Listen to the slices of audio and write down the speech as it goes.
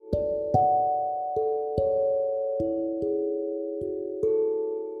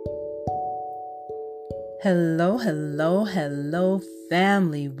Hello, hello, hello,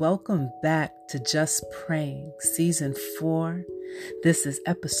 family. Welcome back to Just Praying, Season 4. This is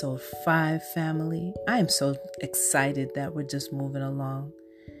Episode 5, family. I am so excited that we're just moving along.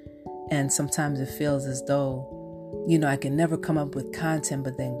 And sometimes it feels as though, I can never come up with content,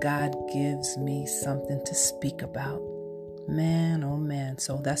 but then God gives me something to speak about. Man, oh man.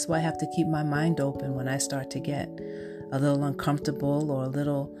 So that's why I have to keep my mind open when I start to get a little uncomfortable or I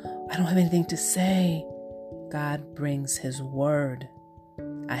don't have anything to say. God brings His word.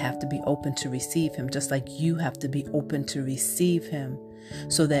 I have to be open to receive Him, just like you have to be open to receive Him,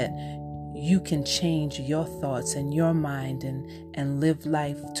 so that you can change your thoughts and your mind and live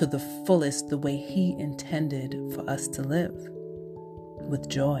life to the fullest the way He intended for us to live, with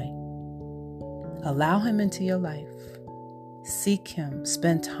joy. Allow Him into your life. Seek Him.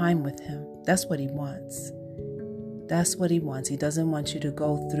 Spend time with Him. That's what He wants. That's what He wants. He doesn't want you to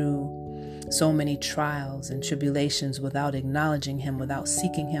go through so many trials and tribulations without acknowledging Him, without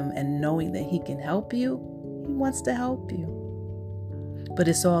seeking Him and knowing that He can help you. He wants to help you. But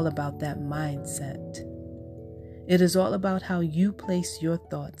it's all about that mindset. It is all about how you place your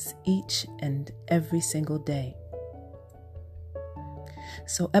thoughts each and every single day.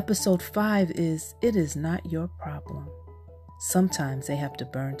 So episode 5 is, it is not your problem. Sometimes they have to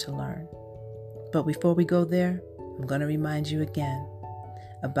burn to learn. But before we go there, I'm going to remind you again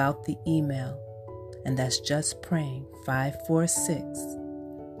about the email, and that's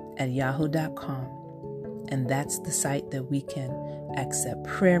justpraying546@yahoo.com. And that's the site that we can accept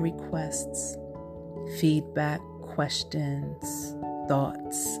prayer requests, feedback, questions,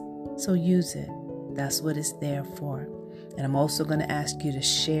 thoughts. So use it. That's what it's there for. And I'm also going to ask you to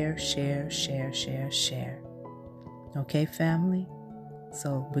share. Okay, family?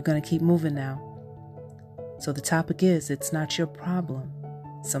 So we're going to keep moving now. So the topic is, it's not your problem.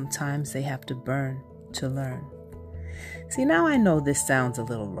 Sometimes they have to burn to learn. See, now I know this sounds a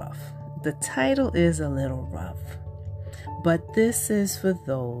little rough. The title is a little rough. But this is for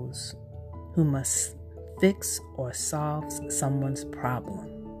those who must fix or solve someone's problem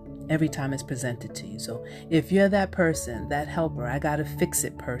every time it's presented to you. So if you're that person, that helper, I gotta fix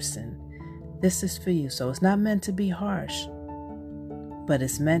it person, this is for you. So it's not meant to be harsh, but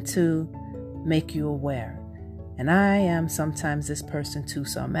it's meant to make you aware. And I am sometimes this person too,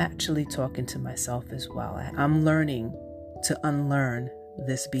 so I'm actually talking to myself as well. I'm learning to unlearn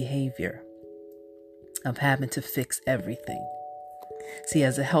this behavior of having to fix everything. See,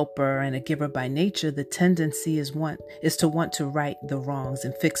 as a helper and a giver by nature, the tendency is to want to right the wrongs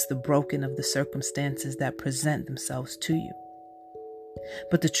and fix the broken of the circumstances that present themselves to you.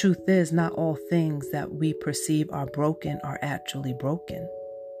 But the truth is, not all things that we perceive are broken are actually broken.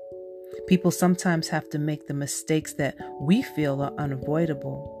 People sometimes have to make the mistakes that we feel are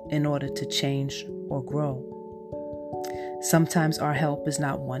unavoidable in order to change or grow. Sometimes our help is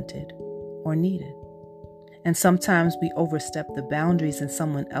not wanted or needed. And sometimes we overstep the boundaries in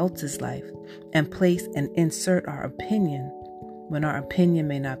someone else's life and place and insert our opinion when our opinion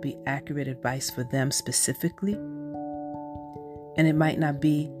may not be accurate advice for them specifically. And it might not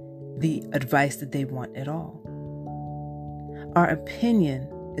be the advice that they want at all. Our opinion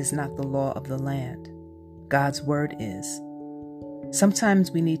is not the law of the land. God's word is.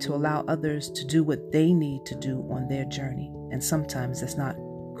 Sometimes we need to allow others to do what they need to do on their journey, and sometimes it's not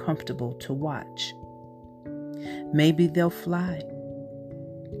comfortable to watch. Maybe they'll fly.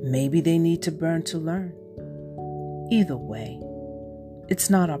 Maybe they need to burn to learn. Either way, it's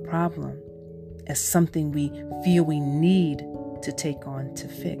not our problem as something we feel we need to take on to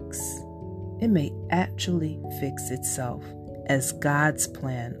fix. It may actually fix itself as God's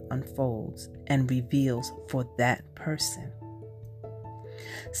plan unfolds and reveals for that person.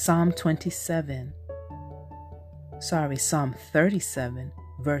 Psalm 37,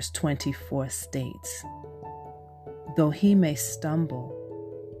 verse 24 states, "Though he may stumble,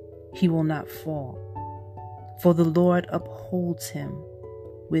 he will not fall, for the Lord upholds him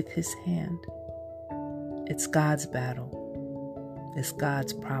with His hand." It's God's battle. It's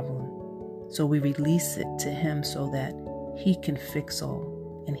God's problem. So we release it to Him so that He can fix all,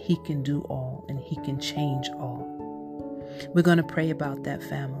 and He can do all, and He can change all. We're going to pray about that,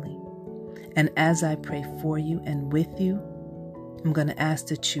 family. And as I pray for you and with you, I'm going to ask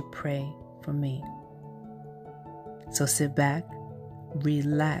that you pray for me. So sit back,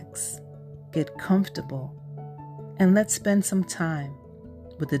 relax, get comfortable, and let's spend some time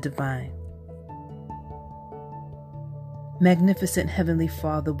with the divine. Magnificent Heavenly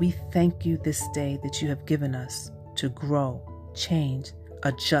Father, we thank you this day that you have given us to grow, change,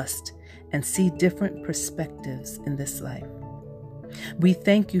 adjust, and see different perspectives in this life. We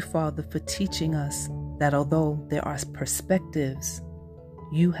thank you, Father, for teaching us that although there are perspectives,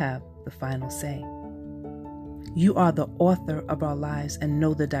 you have the final say. You are the author of our lives and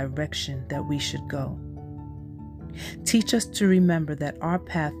know the direction that we should go. Teach us to remember that our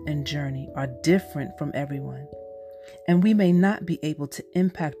path and journey are different from everyone, and we may not be able to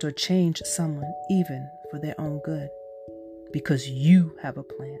impact or change someone even for their own good, because you have a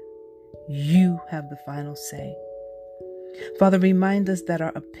plan. You have the final say. Father, remind us that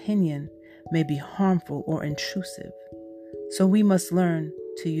our opinion may be harmful or intrusive, so we must learn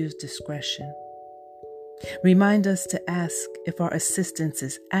to use discretion. Remind us to ask if our assistance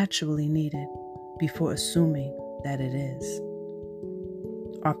is actually needed before assuming that it is.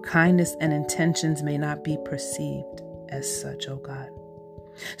 Our kindness and intentions may not be perceived as such, O God.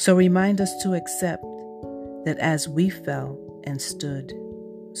 So remind us to accept that as we fell and stood,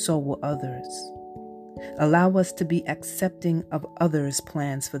 so will others. Allow us to be accepting of others'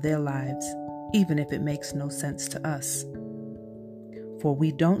 plans for their lives, even if it makes no sense to us. For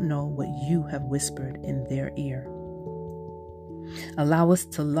we don't know what you have whispered in their ear. Allow us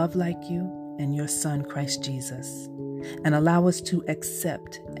to love like you and your Son, Christ Jesus, and allow us to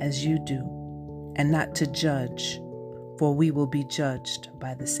accept as you do, and not to judge, for we will be judged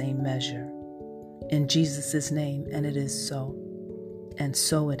by the same measure. In Jesus' name, and it is so, and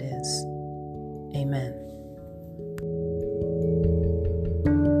so it is. Amen.